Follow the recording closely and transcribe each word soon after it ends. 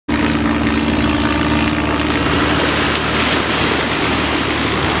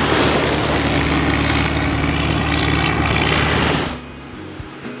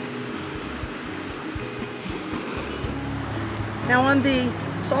on the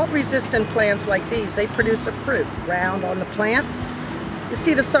salt-resistant plants like these, they produce a fruit, round on the plant. You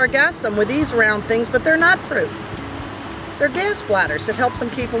see the sargassum with these round things, but they're not fruit. They're gas bladders. It helps them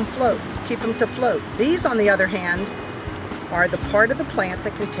keep them to float. These, on the other hand, are the part of the plant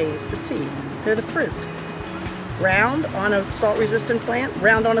that contains the seed. They're the fruit. Round on a salt-resistant plant,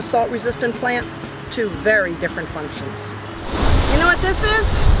 round on a salt-resistant plant, two very different functions. You know what this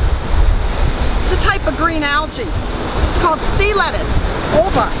is? It's a type of green algae. It's called sea lettuce,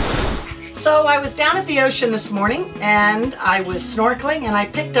 ova. So I was down at the ocean this morning and I was snorkeling and I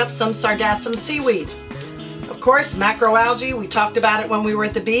picked up some sargassum seaweed. Of course, macroalgae, we talked about it when we were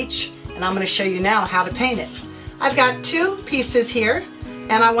at the beach, and I'm going to show you now how to paint it. I've got two pieces here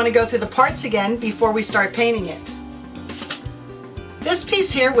and I want to go through the parts again before we start painting it. This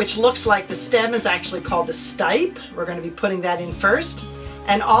piece here, which looks like the stem, is actually called the stipe. We're going to be putting that in first.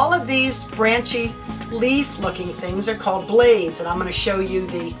 And all of these branchy leaf looking things are called blades, and I'm going to show you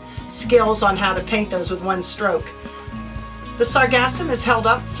the skills on how to paint those with one stroke. The sargassum is held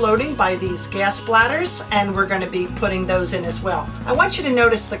up floating by these gas bladders, and we're going to be putting those in as well. I want you to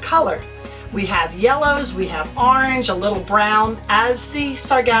notice the color. We have yellows, we have orange, a little brown. As the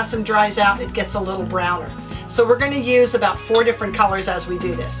sargassum dries out, it gets a little browner. So we're going to use about 4 different colors as we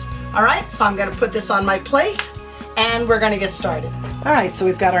do this. All right, so I'm going to put this on my plate and we're going to get started. All right, so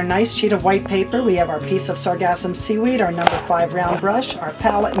we've got our nice sheet of white paper. We have our piece of sargassum seaweed, our number 5 round brush, our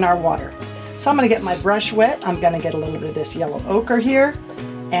palette, and our water. So I'm going to get my brush wet. I'm going to get a little bit of this yellow ochre here,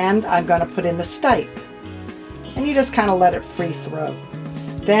 and I'm going to put in the stipe. And you just kind of let it free throw.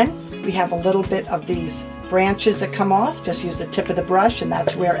 Then we have a little bit of these branches that come off. Just use the tip of the brush, and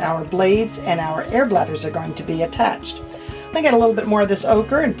that's where our blades and our air bladders are going to be attached. I'm going to get a little bit more of this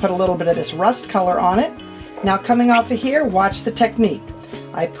ochre and put a little bit of this rust color on it. Now coming off of here, watch the technique.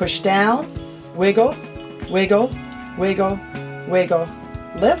 I push down, wiggle, wiggle, wiggle, wiggle,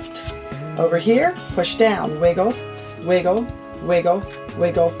 lift. Over here, push down, wiggle, wiggle, wiggle,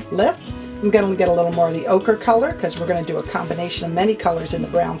 wiggle, lift. I'm going to get a little more of the ochre color because we're going to do a combination of many colors in the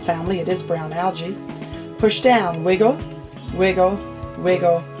brown family. It is brown algae. Push down, wiggle, wiggle,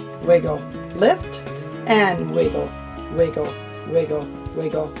 wiggle, wiggle, lift, and wiggle, wiggle, wiggle,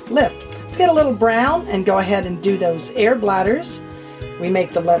 wiggle, lift. Let's get a little brown and go ahead and do those air bladders. We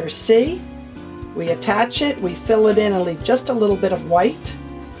make the letter C, we attach it, we fill it in and leave just a little bit of white.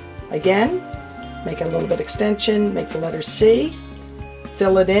 Again, make it a little bit extension, make the letter C,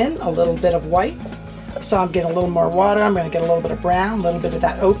 fill it in, a little bit of white. So I'm getting a little more water, I'm going to get a little bit of brown, a little bit of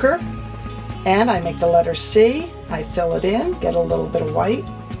that ochre. And I make the letter C, I fill it in, get a little bit of white.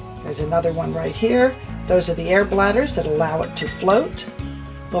 There's another one right here. Those are the air bladders that allow it to float.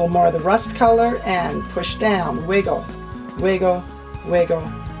 A little more of the rust color and push down, wiggle, wiggle,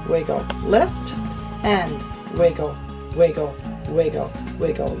 wiggle, wiggle, lift, and wiggle, wiggle, wiggle,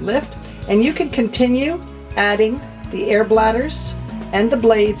 wiggle, lift. And you can continue adding the air bladders and the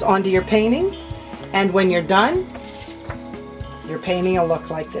blades onto your painting, and when you're done, your painting will look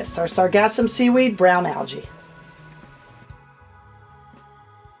like this. Our sargassum seaweed, brown algae.